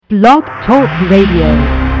Blog Talk Radio.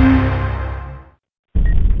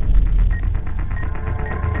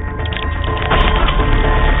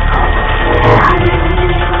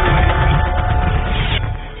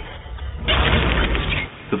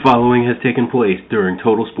 The following has taken place during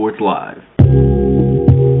Total Sports Live.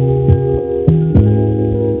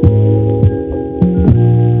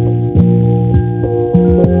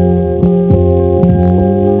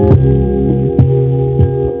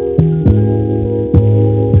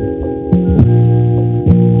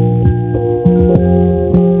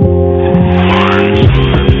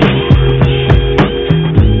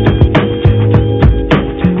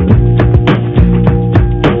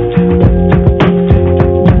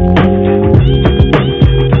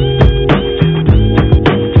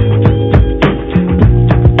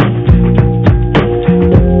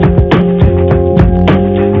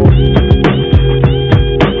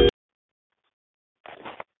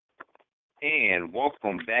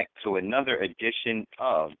 Another edition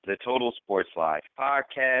of the Total Sports Live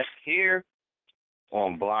podcast here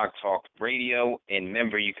on Blog Talk Radio. And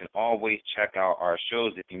remember, you can always check out our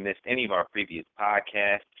shows if you missed any of our previous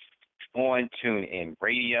podcasts on TuneIn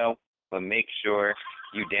Radio. But make sure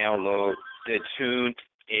you download the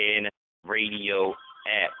TuneIn Radio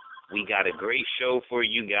app. We got a great show for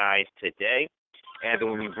you guys today, and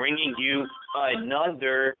we'll be bringing you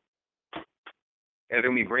another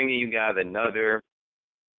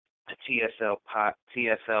TSL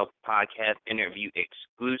podcast interview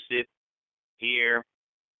exclusive here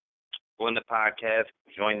on the podcast.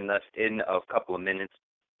 Joining us in a couple of minutes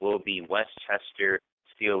will be Westchester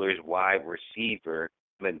Steelers wide receiver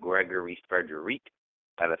McGregory Frederick,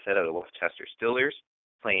 as I said, of the Westchester Steelers,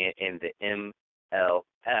 playing in the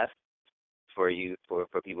MLS. For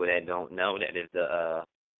people that don't know, that is the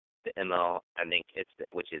ML. I think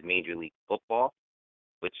which is Major League Football,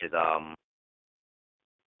 which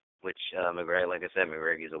McGregor, like I said,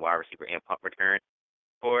 McGregor is a wide receiver and punt return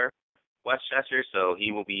for Westchester, so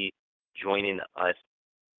he will be joining us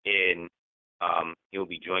in a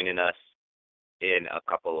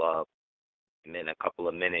couple of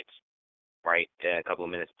minutes, right? In a couple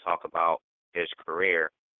of minutes to talk about his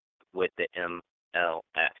career with the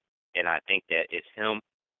MLS, and I think that it's him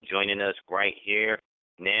joining us right here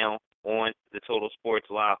now on the Total Sports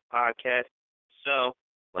Live podcast. So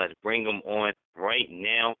let's bring him on right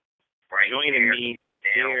now. Joining me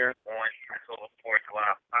here on the Total Sports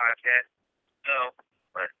Live podcast. So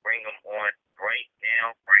let's bring him on right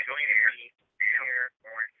now. Joining me here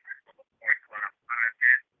on the Total Sports Live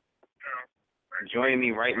podcast. Joining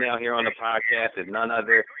me right now here on the podcast is none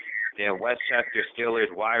other than Westchester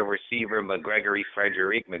Steelers wide receiver McGregory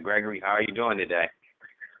Frederick. McGregory, how are you doing today?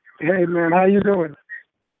 Hey man, how you doing?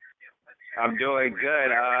 I'm doing good.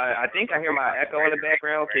 I think I hear my echo in the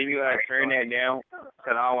background. Can you turn that down?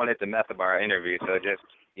 Because I don't want it to mess up our interview. So just,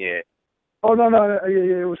 yeah. Oh, no.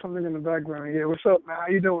 Yeah, it was something in the background. Yeah, what's up, man? How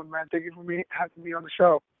you doing, man? Thank you for having me on the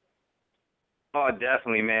show. Oh,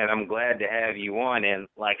 definitely, man. I'm glad to have you on. And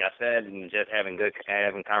like I said, and just having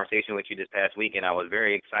conversation with you this past weekend, I was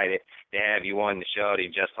very excited to have you on the show to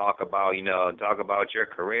just talk about your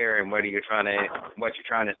career and what you're trying to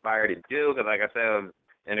aspire to do. Because like I said,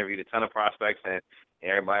 interviewed a ton of prospects, and they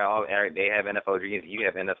have NFL dreams. You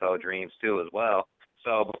have NFL dreams too as well.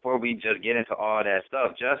 So before we just get into all that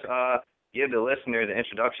stuff, just give the listeners an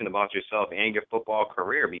introduction about yourself and your football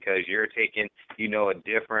career, because you're taking a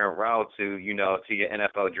different route to your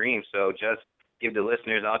NFL dreams. So just give the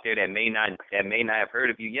listeners out there that may not have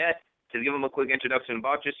heard of you yet, just give them a quick introduction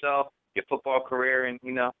about yourself, your football career, and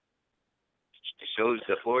the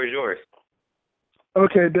floor is yours.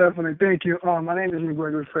 Okay, definitely. Thank you. My name is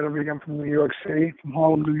McGregory Frederick. I'm from New York City, from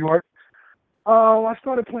Harlem, New York. I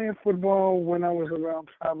started playing football when I was around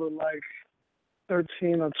probably like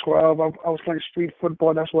 13 or 12. I was playing street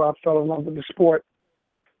football. That's where I fell in love with the sport.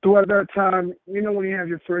 Throughout that time, when you have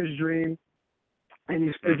your first dream and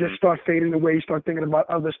it just start fading away, you start thinking about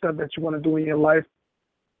other stuff that you want to do in your life.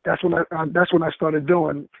 That's when I started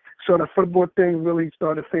doing. So the football thing really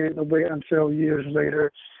started fading away until years later.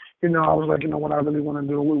 I was like, what I really want to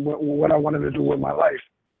do, what I wanted to do with my life.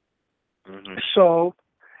 Mm-hmm. So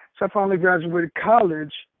I finally graduated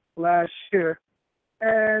college last year.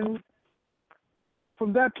 And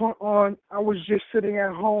from that point on, I was just sitting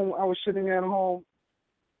at home.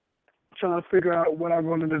 Trying to figure out what I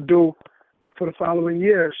wanted to do for the following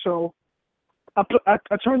year. So I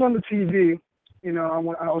turned on the TV. I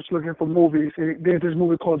was looking for movies. There's this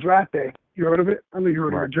movie called Draft Day. You heard of it? I know you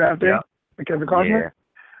heard of it. Draft Day. Yeah. With Kevin Costner. Yeah.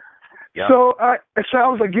 Yep. So I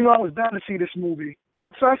was like, I was down to see this movie.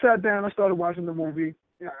 So I sat down, I started watching the movie.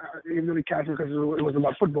 I didn't really catch it because it was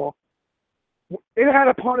about football. it had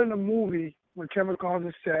a part in the movie when Kevin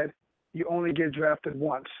Costner said, "You only get drafted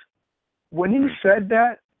once." When he said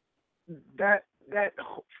that, that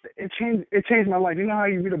it changed my life. You know how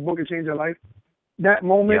you read a book and change your life? That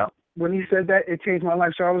moment when he said that, it changed my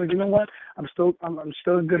life. So I was like, you know what? I'm still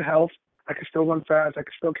in good health. I can still run fast. I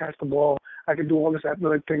can still catch the ball. I can do all this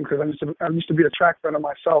athletic thing because I used to be a track runner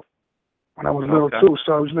myself when I was little too.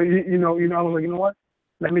 So I was like, I was like, you know what?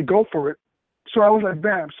 Let me go for it. So I was like,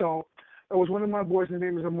 bam. So it was one of my boys. His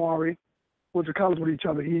name is Amari. We went to college with each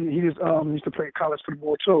other. He used to play college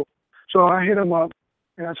football too. So I hit him up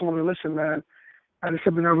and I told him, listen, man, there's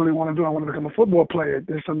something I really want to do. I want to become a football player.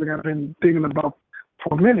 There's something I've been thinking about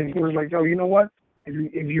for a minute. He was like, yo, you know what?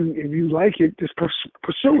 If you like it, just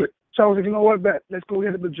pursue it. So I was like, you know what, bet. Let's go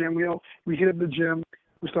hit up the gym. We hit up the gym.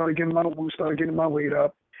 We started getting my weight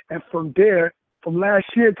up. And from there, from last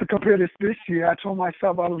year to compare this year, I told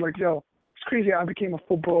myself, I was like, yo, it's crazy. I became a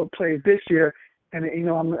football player this year, and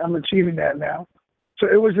I'm achieving that now. So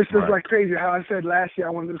it was just like crazy how I said last year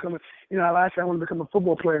I wanted to become a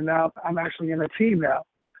football player. Now I'm actually in a team now.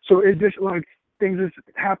 So it's just like things is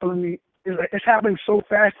happening. It's happening so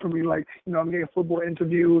fast for me. Like, I'm getting football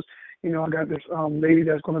interviews. I got this lady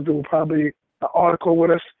that's going to do probably an article with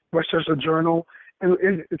us, Westchester Journal. And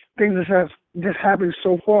it's things that have just happened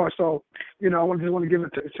so far. So, I just want to give a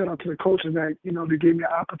shout out to the coaches that, they gave me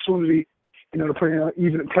an opportunity, to play,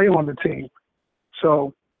 even play on the team.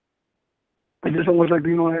 So it's just almost like,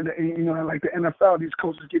 like the NFL, these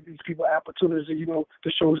coaches give these people opportunities, to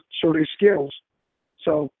show their skills.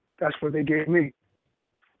 So that's what they gave me.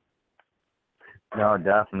 No,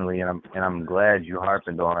 definitely, and I'm glad you harped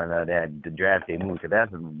on the Draft Day movie, because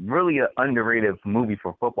that's really an underrated movie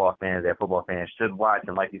for football fans that football fans should watch.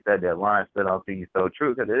 And like you said, that line stood out to you so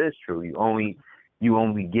true, because it is true. You only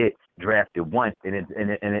get drafted once, and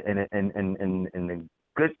the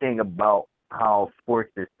good thing about how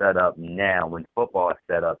sports is set up now, when football is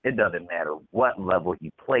set up, it doesn't matter what level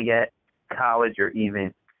you play at, college or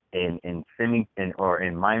even in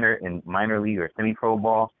minor league or semi-pro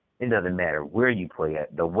ball. It doesn't matter where you play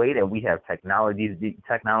at. The way that we have technology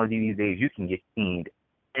these days, you can get seen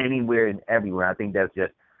anywhere and everywhere. I think that's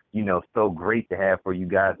just, so great to have for you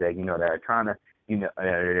guys that, that are trying to, go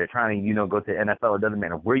to the NFL. It doesn't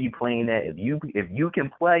matter where you playing at. If you can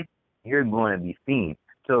play, you're going to be seen.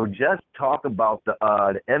 So just talk about the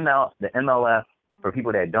MLS for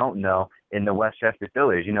people that don't know in the Westchester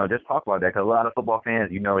Steelers. Just talk about that, because a lot of football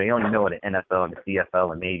fans, they only know the NFL and the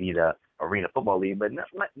CFL and maybe the Arena Football League, but not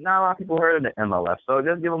a lot of people heard of the MLS. So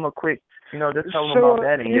just give them a quick, just tell them about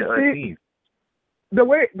that and get a team. The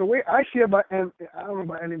way I see it, and I don't know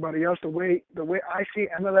about anybody else, the way I see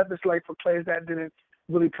MLS is like for players that didn't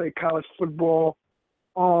really play college football,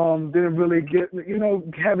 didn't really get,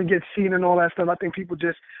 haven't get seen and all that stuff. I think people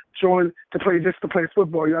just join to play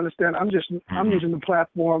football. You understand? I'm using the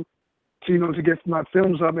platform to get my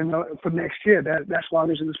films up for next year. That's why I'm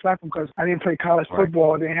using this platform, because I didn't play college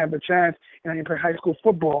football, I didn't have the chance, and I didn't play high school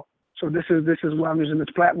football. So this is what I'm using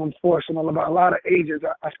this platform for. So a lot of agents.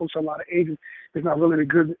 I spoke to a lot of agents. It's not really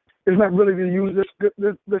to use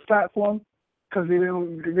this platform, because they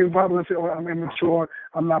probably say, I'm immature,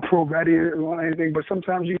 I'm not pro ready or anything. But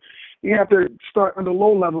sometimes you have to start on the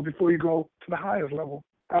low level before you go to the highest level.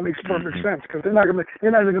 That makes perfect sense, because they're not gonna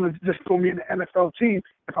just throw me in the NFL team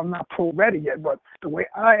if I'm not pro ready yet. But the way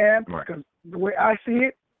I am, because the way I see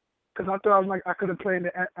it, because I thought I could have played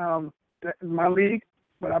in my league,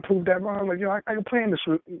 but I proved that wrong. Like, I can play in this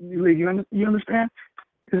league. You understand?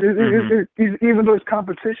 Even though it's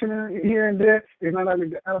competition here and there, it's not like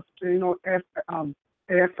the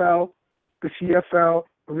AFL, the CFL,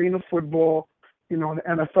 arena football, the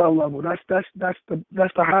NFL level. That's the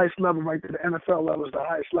highest level right there. The NFL level is the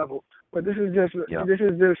highest level. But this is just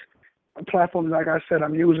a platform, like I said,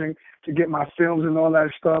 I'm using to get my films and all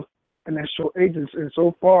that stuff, and then show agents. And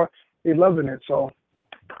so far, they're loving it. So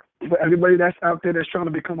for everybody that's out there that's trying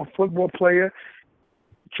to become a football player,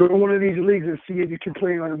 join one of these leagues and see if you can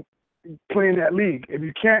play in that league. If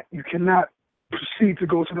you can't, you cannot proceed to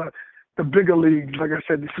go to the bigger leagues, like I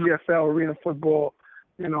said, the CFL, arena football,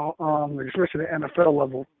 especially the NFL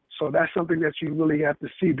level. So that's something that you really have to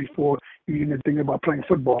see before you even think about playing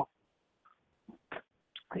football.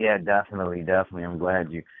 Yeah, definitely. I'm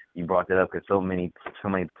glad you brought that up, because so many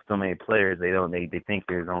players, they think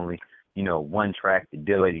there's only one track to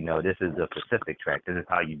do it. This is a specific track. This is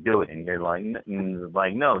how you do it. And they're like,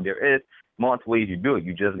 no, there is multiple ways you do it.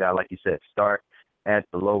 You just got, like you said, start at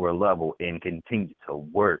the lower level and continue to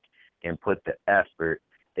work and put the effort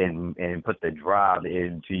and put the drive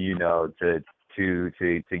into, to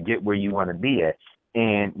get where you want to be at.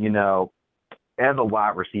 And, as a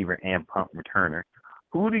wide receiver and punt returner,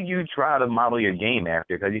 who do you try to model your game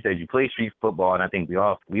after? Because you said you play street football, and I think we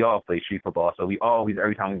all play street football. So we always,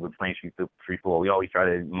 every time we were playing street football, we always try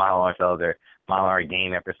to model ourselves or model our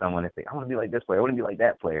game after someone and say, I want to be like this player, I want to be like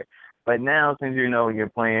that player. But now, since you're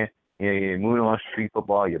playing, you're moving on street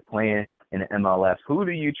football, you're playing in the MLS, who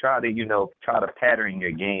do you try to pattern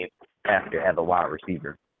your game after as a wide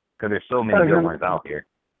receiver? Because there's so many good ones out here.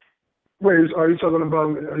 Wait, are you talking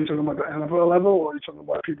about the NFL level, or are you talking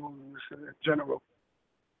about people in general?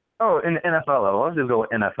 Oh, in the NFL level. Let's just go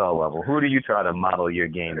with NFL level. Who do you try to model your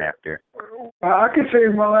game after? I can say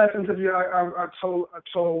in my last interview, I told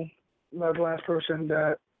the last person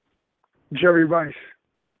that Jerry Rice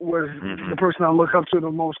was the person I look up to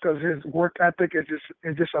the most because his work ethic is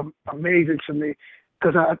just amazing to me.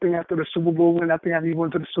 Because I think after the Super Bowl win, I think after he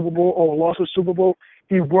went to the Super Bowl or lost the Super Bowl,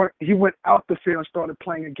 he went out the field and started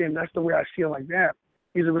playing again. That's the way I feel like that.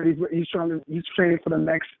 He's training for the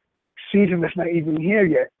next season that's not even here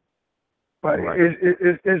yet. But right.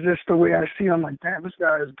 It's just the way I see him. I'm like, damn, this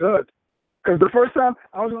guy is good. Because the first time,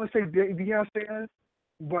 I was going to say Deion Sanders,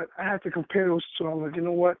 but I had to compare those two. I'm like, you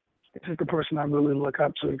know what? This is the person I really look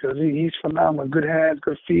up to because he's phenomenal. Good hands,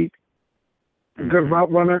 good feet, good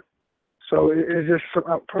route runner. So it's just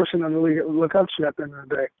a person I really look up to at the end of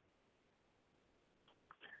the day.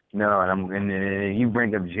 No, and you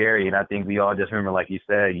bring up Jerry, and I think we all just remember, like you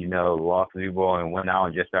said, lost the Super Bowl and went out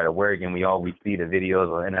and just started working. We always see the videos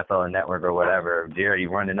on NFL Network or whatever of Jerry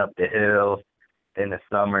running up the hills in the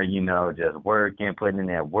summer, just working, putting in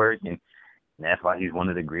that work, and that's why he's one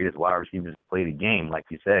of the greatest wide receivers to play the game. Like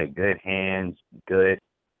you said, good hands, good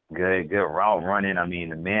route running. I mean,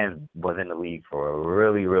 the man was in the league for a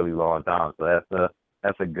really, really long time. So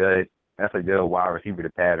that's a good wide receiver to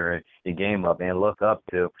pattern your game up and look up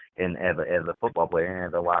to, and as a football player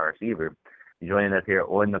and as a wide receiver. Joining us here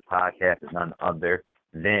on the podcast is none other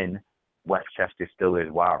than Westchester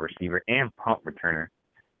Steelers wide receiver and punt returner,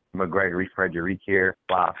 McGregory Frederick here,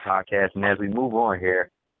 live podcast. And as we move on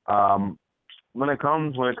here, when it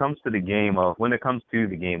comes to the game of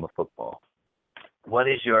football, what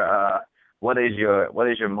is your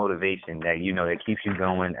motivation that keeps you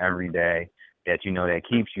going every day, that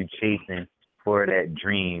keeps you chasing for that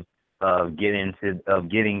dream of getting to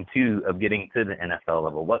the NFL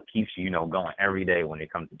level? What keeps you going every day when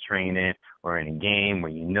it comes to training or in a game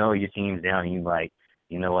where your team's down and you like,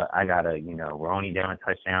 you know what, I gotta, we're only down a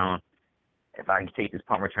touchdown. If I can take this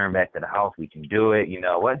punt return back to the house, we can do it.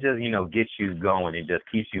 What just gets you going and just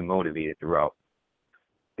keeps you motivated throughout?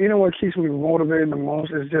 You know what keeps me motivated the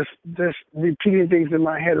most is just repeating things in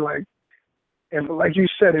my head. Like you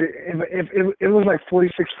said, if it was like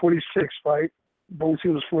 46-46, right? Both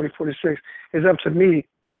teams was 40-46. It's up to me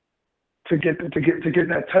to get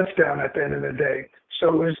that touchdown at the end of the day.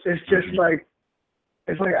 So it's just like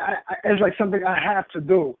it's like something I have to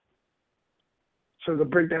do. So to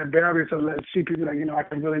break that barrier to see people like, I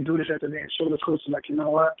can really do this at the end and show the coaches like, you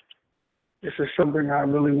know what, this is something I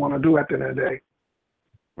really want to do at the end of the day.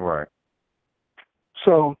 Right.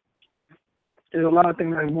 So there's a lot of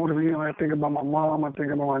things that motivate me. I think about my mom, I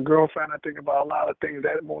think about my girlfriend, I think about a lot of things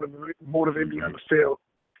that motivate me on the field.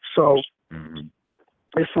 So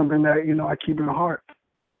it's something that, I keep in the heart.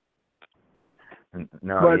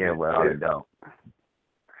 No, but, yeah, well, I don't.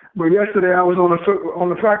 But yesterday I was on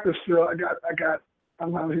the practice field. I got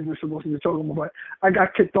I'm not even supposed to be talking about, but I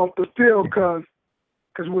got kicked off the field because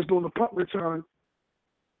we was doing the punt return.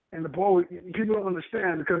 And the ball, people don't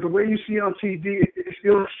understand because the way you see on TV, it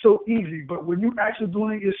feels so easy. But when you're actually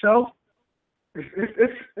doing it yourself,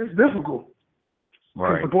 it's difficult.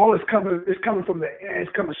 Right. The ball is coming from the air,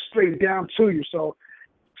 it's coming straight down to you. So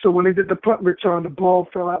when they did the punt return, the ball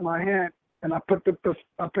fell out my hand, and I picked up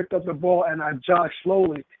the ball and I jogged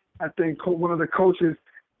slowly. I think one of the coaches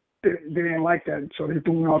they didn't like that, so they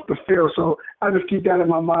threw me off the field. So I just keep that in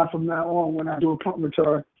my mind from now on when I do a punt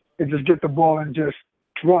return and just get the ball and just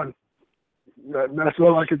run. That's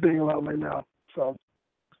all I can think about right now. So.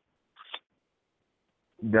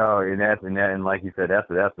 No, and like you said, that's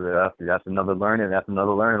another learning. That's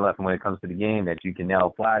another learning lesson when it comes to the game that you can now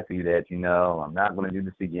apply to. That I'm not going to do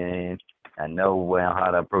this again. I know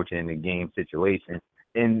how to approach it in the game situation.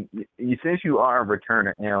 And since you are a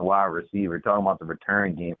returner and a wide receiver, talking about the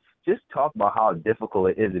return game, just talk about how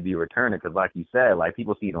difficult it is to be a returner. Because like you said, like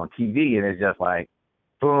people see it on TV and it's just like,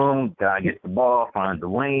 boom, guy gets the ball, finds the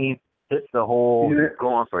lane, hits the hole,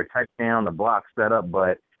 going for a touchdown, the block set up.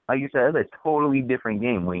 But like you said, it's a totally different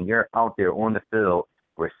game when you're out there on the field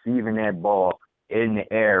receiving that ball in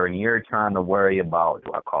the air and you're trying to worry about,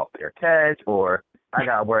 do I call fair catch or I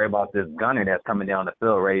got to worry about this gunner that's coming down the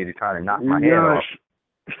field ready to try to knock my head off.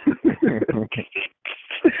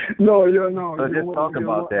 No, no. So just talk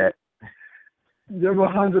about that. You're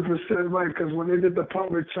 100% right, because when they did the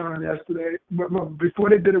punt return yesterday, but before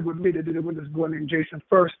they did it with me, they did it with this boy named Jason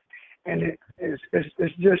first, and it's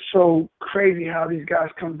just so crazy how these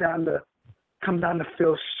guys come down the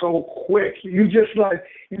field so quick. You just like,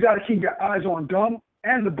 you got to keep your eyes on them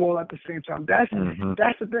and the ball at the same time. That's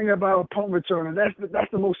the thing about a punt returner.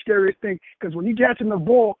 That's the most scariest thing, because when you get in the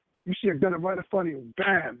ball, you see a gunner right in front of you,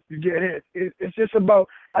 bam, you get hit. It's just about,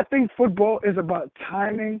 I think football is about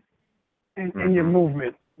timing and your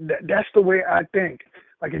movement. That's the way I think.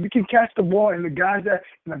 Like, if you can catch the ball and the guys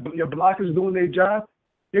your blockers doing their job,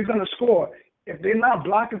 you're gonna score. If they're not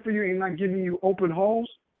blocking for you and not giving you open holes,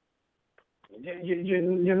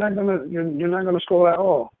 you're not gonna score at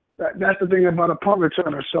all. That's the thing about a punt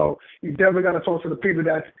returner. So you definitely got to talk to the people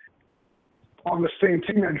that's on the same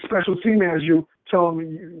team and special team as you. Tell them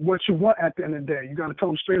what you want at the end of the day. You got to tell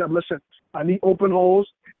them straight up. Listen, I need open holes.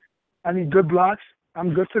 I need good blocks.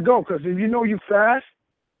 I'm good to go. Because if you know you fast,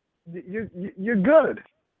 you're good.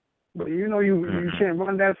 But you know you can't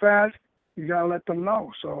run that fast. You gotta let them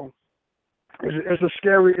know. So it's a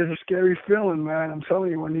scary feeling, man. I'm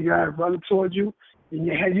telling you, when you guys running towards you, in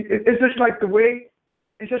your head, it's just like the way.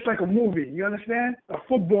 It's just like a movie. You understand? A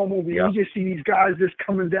football movie. Yeah. You just see these guys just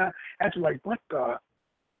coming down at you like, what the?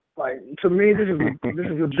 Like, to me, this is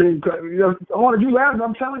a dream. You know, you laugh.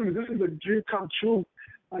 I'm telling you, this is a dream come true.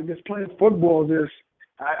 Like, just playing football.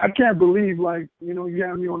 I can't believe, like, you know, you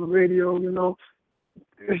have me on the radio. You know,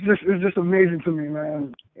 it's just amazing to me,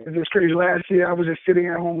 man. It's just crazy. Last year, I was just sitting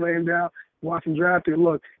at home laying down watching draft day.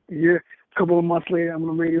 Look, a couple of months later, I'm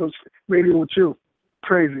on the radio with you.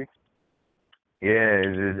 Crazy. Yeah,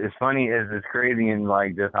 it's funny, it's crazy, and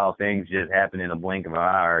like just how things just happen in a blink of an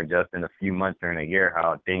eye, or just in a few months during a year,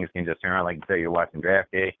 how things can just turn around. Like you said, you're watching draft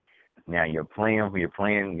day, now you're playing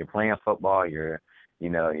football, you're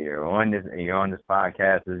on this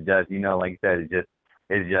podcast. It's just, you know, like you said,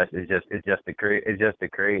 it's just crazy. Just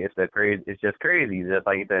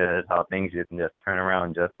like you said, that's how things just turn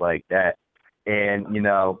around just like that. And you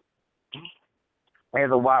know, as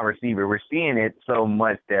a wide receiver, we're seeing it so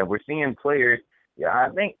much that we're seeing players. Yeah, I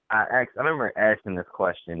think I remember asking this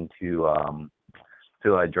question to a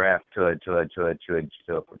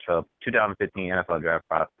 2015 NFL draft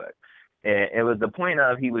prospect. And it was the point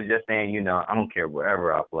of, he was just saying, you know, I don't care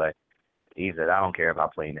wherever I play. He said, I don't care if I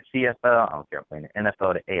play in the CFL, I don't care if I play in the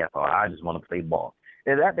NFL, the AFL, I just want to play ball.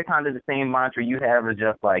 Is that the kind of the same mantra you have, is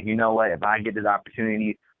just like, you know what, if I get this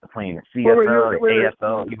opportunity to play in the CFL, the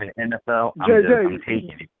AFL, even the NFL, I'm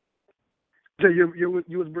taking it. Jay, you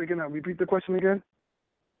was breaking up. Repeat the question again.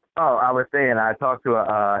 Oh, I was saying, I talked to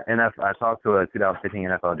a 2015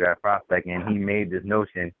 NFL draft prospect, and he made this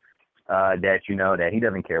notion that, you know, that he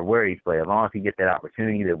doesn't care where he plays, as long as he gets that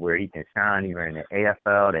opportunity to where he can shine, either in the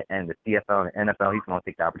AFL, the CFL, and the NFL, he's going to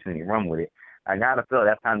take the opportunity and run with it. I gotta feel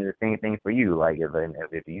that's kind of the same thing for you. Like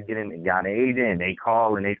if you get in, got an agent, and they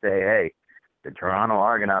call and they say, hey, the Toronto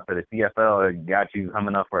Argonauts for the CFL got you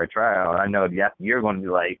coming up for a trial, I know you're going to be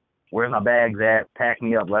like, where's my bags at? Pack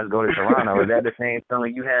me up. Let's go to Toronto. Is that the same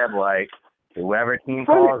feeling you have? Like, whoever team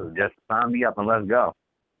calls, just sign me up and let's go.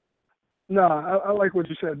 No, I like what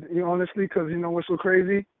you said. You know, honestly, because you know what's so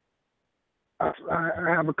crazy? I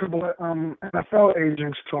have a couple of NFL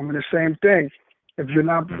agents told me the same thing. If you're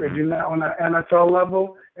not on the NFL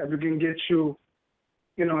level, if we can get you,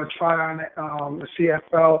 you know, a try on the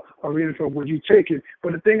CFL or even for would you take it?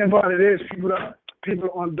 But the thing about it is, people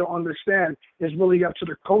don't understand. It's really up to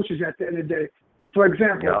the coaches at the end of the day. For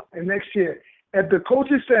example, in next year, if the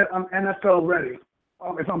coaches said I'm NFL ready,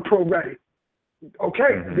 if I'm pro ready,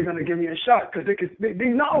 okay, they're gonna give me a shot because they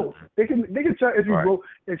know they can tell if you go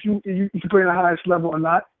if you play in the highest level or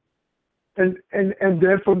not, and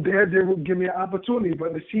then from there they will give me an opportunity.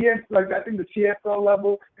 But I think the CFL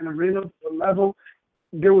level and the arena level,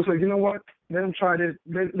 they was like, you know what, let them try this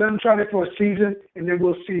for a season and then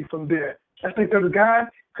we'll see from there. I think there's a guy,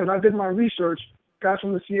 because I did my research, guys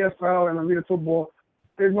from the CFL and arena football,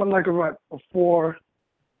 they run like a 4,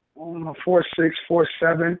 4.6,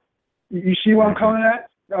 4.7. You see what I'm coming at?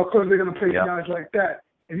 Of course, they're going to play guys like that.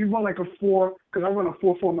 If you run like a 4, because I run a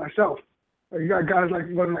 4.4 myself, you got guys like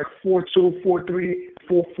running like 4.2, 4.3,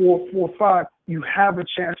 4.4, 4.5, you have a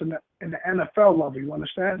chance in the NFL level, you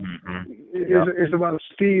understand? Mm-hmm. It's about the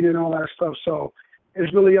speed and all that stuff. So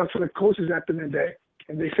it's really up to the coaches at the end of the day.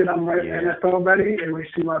 If they said I'm NFL ready and they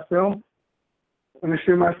see my film, then they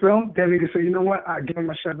can say, you know what, I give them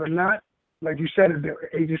a shot or not. Like you said, the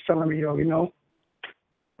agent's telling me, you know,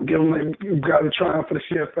 you got to try out for the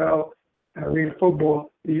CFL and arena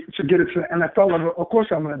football to get it to the NFL level. Of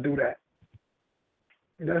course I'm going to do that.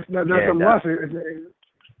 That's a must.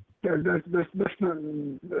 That's not.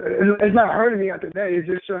 It's not hurting me at the day. It's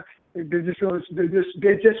just they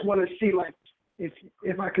just want to see like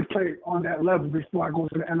if I could play on that level before I go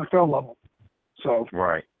to the NFL level. So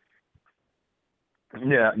right.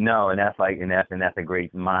 Yeah, no, and that's a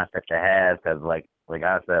great mindset to have because like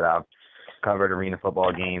I said, I've covered arena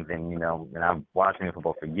football games and and I've watched arena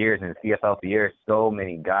football for years and the CFL for years. So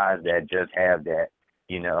many guys that just have that.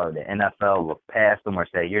 The NFL will pass them or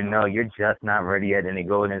say, you're just not ready yet. And they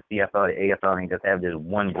go in the CFL, the AFL, and they just have this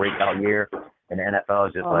one breakout year. And the NFL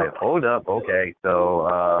is just like, hold up, okay,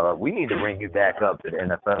 so we need to bring you back up to the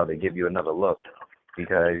NFL to give you another look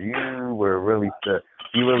because you really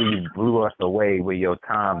blew us away with your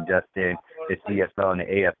time just in the CFL and the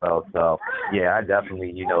AFL. So yeah, I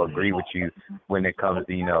definitely agree with you when it comes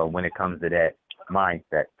to that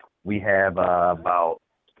mindset. We have about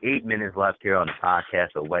 8 minutes left here on the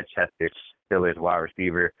podcast of Westchester Steelers wide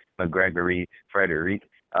receiver McGregory Frederick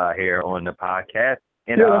here on the podcast.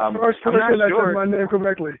 And the first person that said my name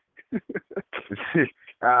correctly.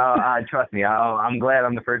 Trust me, I'm glad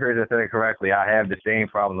I'm the first person that said it correctly. I have the same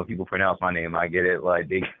problem when people pronounce my name. I get it like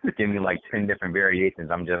they give me like 10 different variations.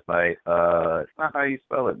 I'm just like, it's not how you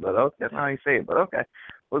spell it, but okay, that's not how you say it, but okay,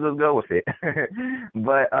 we'll just go with it.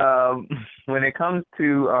 But when it comes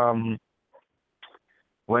to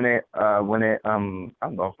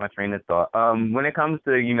I'm off my train of thought. When it comes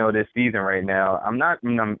to this season right now, I'm not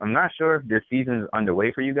sure if this season is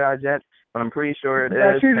underway for you guys yet, but I'm pretty sure it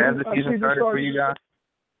is. Has the season started for you guys?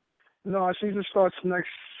 No, our season starts next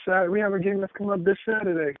Saturday. We have a game that's coming up this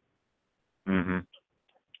Saturday. Mhm.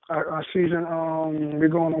 Our season, we're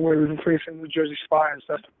going away. We've been facing New Jersey Spires.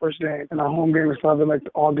 That's the first game, and our home game is probably like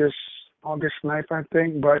August 9th, I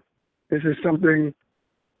think. But this is something,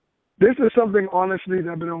 honestly,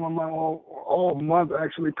 that I've been on my mind all month,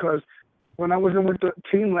 actually, because when I was in with the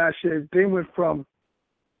team last year, they went from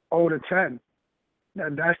 0 to 10.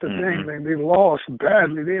 That's the thing, man. They lost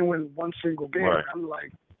badly. They didn't win one single game. Right. I'm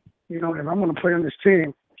like, if I'm going to play on this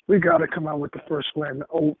team, we got to come out with the first win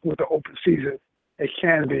with the open season. It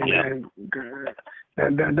can be, man.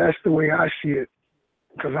 That's the way I see it,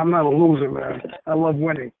 because I'm not a loser, man. I love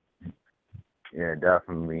winning. Yeah,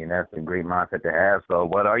 definitely, and that's a great mindset to have. So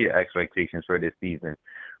what are your expectations for this season?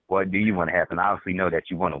 What do you want to happen? I obviously know that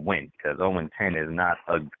you want to win because 0-10 is not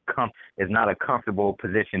a comfortable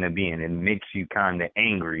position to be in. It makes you kind of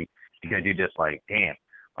angry because you're just like, damn,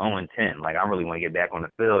 0-10. Like, I really want to get back on the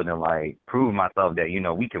field and, like, prove myself that,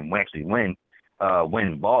 we can actually win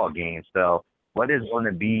ball games. So what are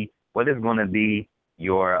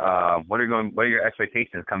your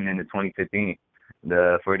expectations coming into 2015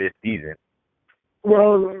 for this season?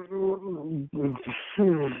 Well,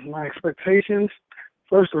 my expectations,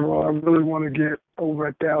 first of all, I really want to get over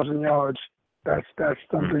 1,000 yards. That's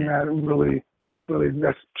something that really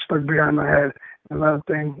that's stuck behind my head. Another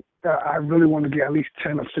thing, I really want to get at least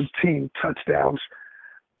 10 or 15 touchdowns.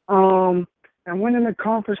 And winning the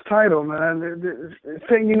conference title, man. The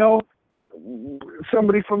thing,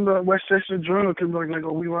 somebody from the Westchester Journal can be like,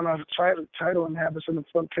 we won our title and have us in the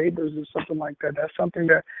front papers or something like that. That's something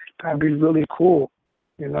that'd be really cool.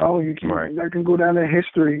 That can go down in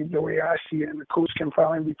history the way I see it, and the coach can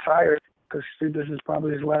finally retire because this is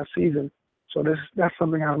probably his last season. So that's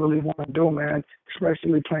something I really want to do, man,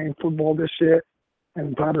 especially playing football this year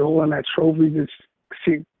and probably holding that trophy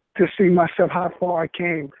to see myself how far I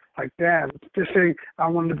came. Like, damn, to say I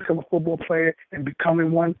wanted to become a football player and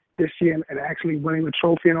becoming one this year and actually winning the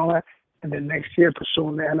trophy and all that, and then next year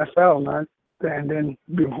pursuing the NFL, man, and then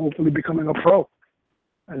hopefully becoming a pro.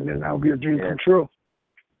 And then that would be a dream come true.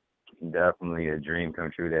 Definitely a dream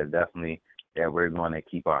come true. That's definitely that we're going to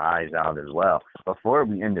keep our eyes out as well. Before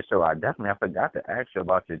we end the show, I forgot to ask you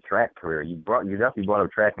about your track career. You definitely brought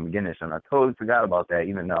up track in the beginning, and I totally forgot about that,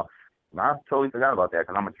 even though I totally forgot about that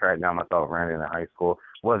because I'm a track guy myself. Ran in high school.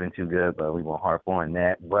 Wasn't too good, but we won't harp on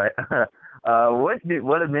that. But what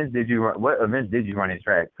events did you run in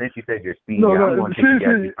track? Since you said your speed, I'm going to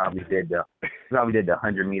guess you probably did the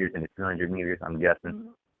 100 meters and the 200 meters, I'm guessing.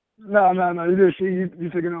 No. You're thinking,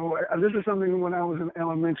 this is something when I was in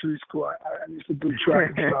elementary school. I used to do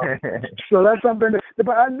track and stuff. So that's something.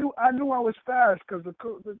 But I knew I was fast because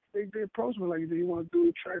they approached me like, "Do you want to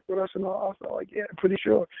do track with us?" And all. I was like, "Yeah, pretty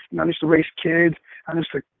sure." I used to race kids. I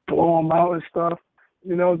used to blow them out and stuff.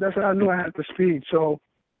 That's how I knew I had the speed. So.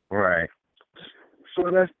 Right. So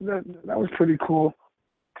that was pretty cool.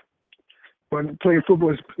 But playing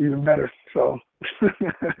football is even better. So.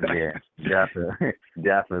 Yeah,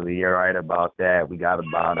 definitely. You're right about that. We got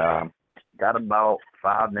about got about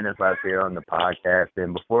 5 minutes left here on the podcast,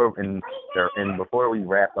 and before we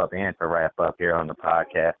wrap up here on the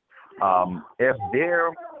podcast, if there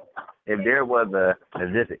is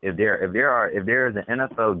an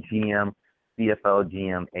NFL GM, CFL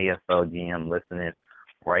GM, AFL GM listening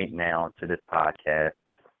right now to this podcast,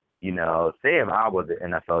 you know, say if I was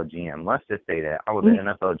an NFL GM, let's just say that I was an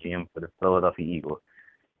NFL GM for the Philadelphia Eagles,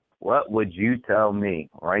 what would you tell me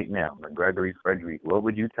right now, Gregory Frederick? What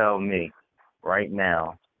would you tell me right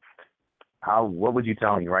now? What would you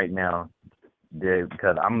tell me right now?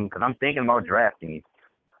 Because I'm thinking about drafting you.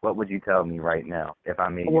 What would you tell me right now if I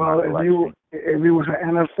made you my selection? If you was an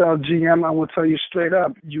NFL GM, I will tell you straight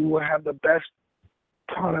up, you will have the best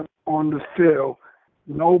product on the field.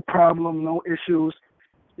 No problem, no issues.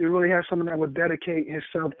 You really have someone that would dedicate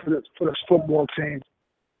himself for this football team.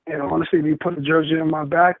 And honestly, if you put a jersey on my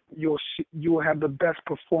back, you will have the best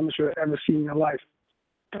performance you'll ever see in your life.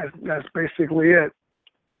 That's basically it.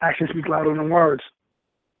 Actions speak louder than words.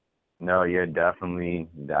 No, you're definitely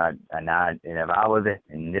not. And if I was it,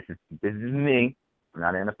 and this is me, I'm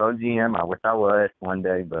not an NFL GM. I wish I was one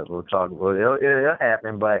day, but we'll talk. Well, it'll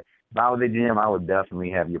happen. But if I was a GM, I would definitely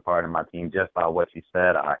have you part of my team just by what you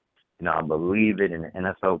said. I believe it in the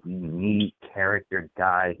NFL. We need character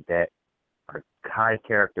guys that are high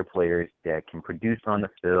character players that can produce on the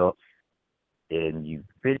field, and you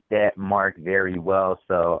fit that mark very well.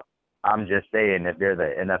 So I'm just saying, if there's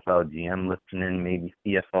an NFL GM listening, maybe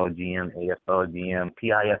CFL GM, AFL GM,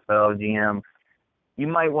 PIFL GM, you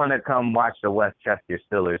might want to come watch the Westchester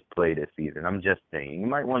Steelers play this season. I'm just saying, you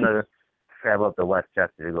might want to travel up to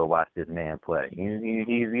Westchester to go watch this man play.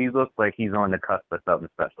 He looks like he's on the cusp of something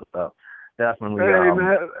special. So definitely. Hey,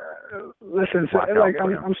 man, listen,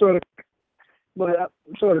 I'm sort of. But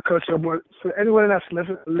I'm sort of cut you, but for anyone that's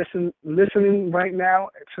listening right now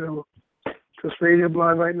to Radio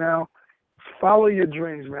Blood right now, follow your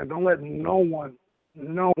dreams, man. Don't let no one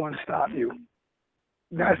stop you.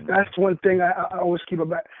 That's one thing I always keep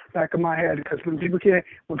back of my head, because when people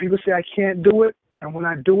say I can't do it, and when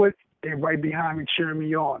I do it, they're right behind me cheering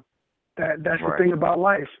me on. That's right. The thing about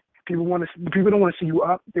life. People don't want to see you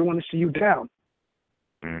up; they want to see you down.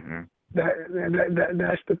 Mm-hmm.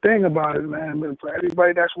 That's the thing about it, man. But for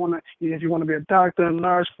everybody if you want to be a doctor, a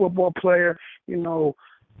nurse, football player, you know,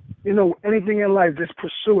 anything in life, just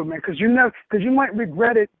pursue it, man. Because you might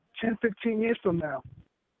regret it 10, 15 years from now.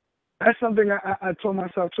 That's something I told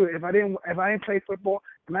myself too. If I didn't play football,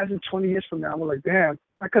 imagine 20 years from now, I'm like, damn,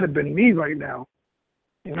 I could have been me right now.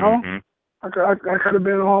 You know, I could have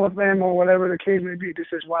been in the Hall of Fame or whatever the case may be.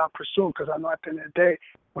 This is why I pursue, because I know at the end of the day,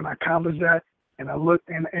 when I accomplish that. And I look,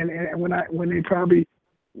 and when they probably,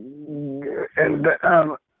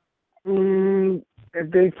 if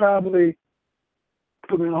they probably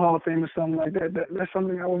put me in the Hall of Fame or something like that, that's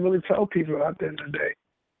something I would really tell people at the end of the day.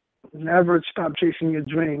 Never stop chasing your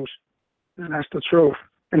dreams, and that's the truth.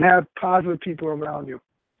 And have positive people around you.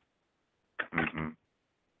 Mm-hmm.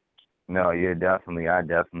 No, I definitely,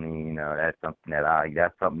 that's something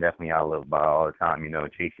definitely I live by all the time.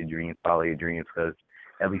 Chase your dreams, follow your dreams, because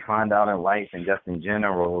as we find out in life and just in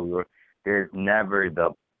general, there's never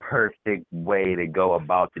the perfect way to go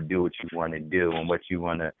about to do what you want to do and what you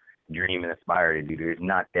want to dream and aspire to do. There's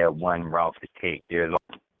not that one route to take. There's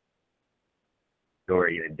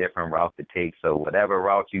a different route to take. So whatever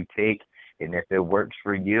route you take, and if it works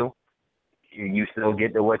for you, you still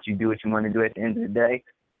get to what you want to do at the end of the day,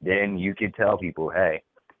 then you can tell people, hey,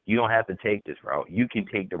 you don't have to take this route. You can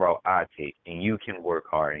take the route I take, and you can work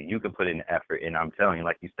hard, and you can put in the effort. And I'm telling you,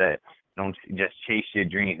 like you said, don't just chase your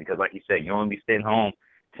dreams, because like you said, you won't be sitting home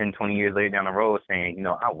 10, 20 years later down the road saying,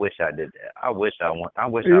 I wish I did that. I wish I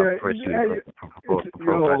pursued a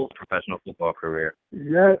professional football career.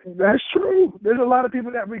 Yeah, that's true. There's a lot of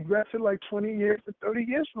people that regret it like 20 years to 30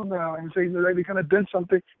 years from now, and say they kind of done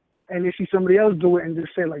something, and they see somebody else do it and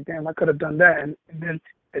just say like, damn, I could have done that. And then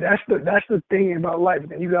that's the thing about life.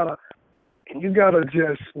 And you gotta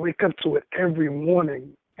just wake up to it every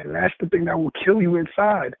morning, and that's the thing that will kill you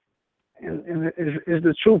inside. And is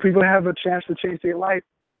the truth. People have a chance to change their life,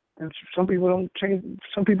 and some people don't change.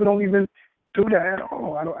 Some people don't even do that at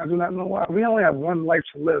all. I do not know why. We only have one life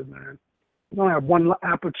to live, man. We only have one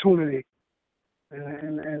opportunity,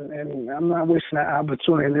 and I'm not wasting that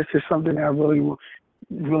opportunity. And this is something that really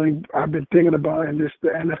I've been thinking about, and the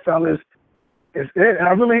NFL is it. And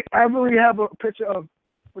I really have a picture of,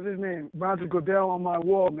 what's his name, Roger Goodell on my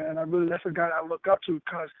wall, man. That's a guy I look up to,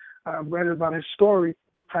 because I read about his story,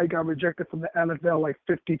 how he got rejected from the NFL like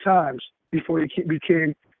 50 times before he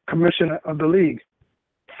became commissioner of the league.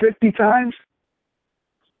 50 times?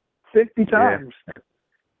 50 times.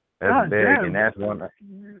 That's big, and that's one.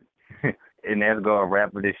 And that's going to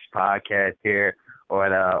wrap up this podcast here or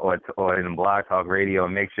in Blog Talk Radio.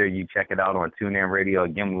 And make sure you check it out on TuneIn Radio.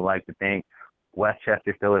 Again, we'd like to thank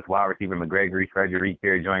Westchester Steelers wide receiver McGregory Frederick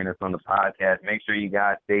here joining us on the podcast. Make sure you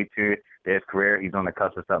guys stay tuned to his career. He's on the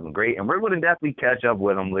cusp of something great. And we're going to definitely catch up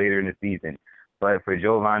with him later in the season. But for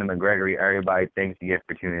Giovanni McGregory, everybody, thanks again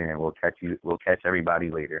for tuning in. We'll catch everybody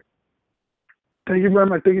later. Thank you very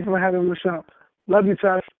much. Thank you for having me on the show. Love you,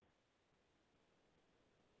 Josh.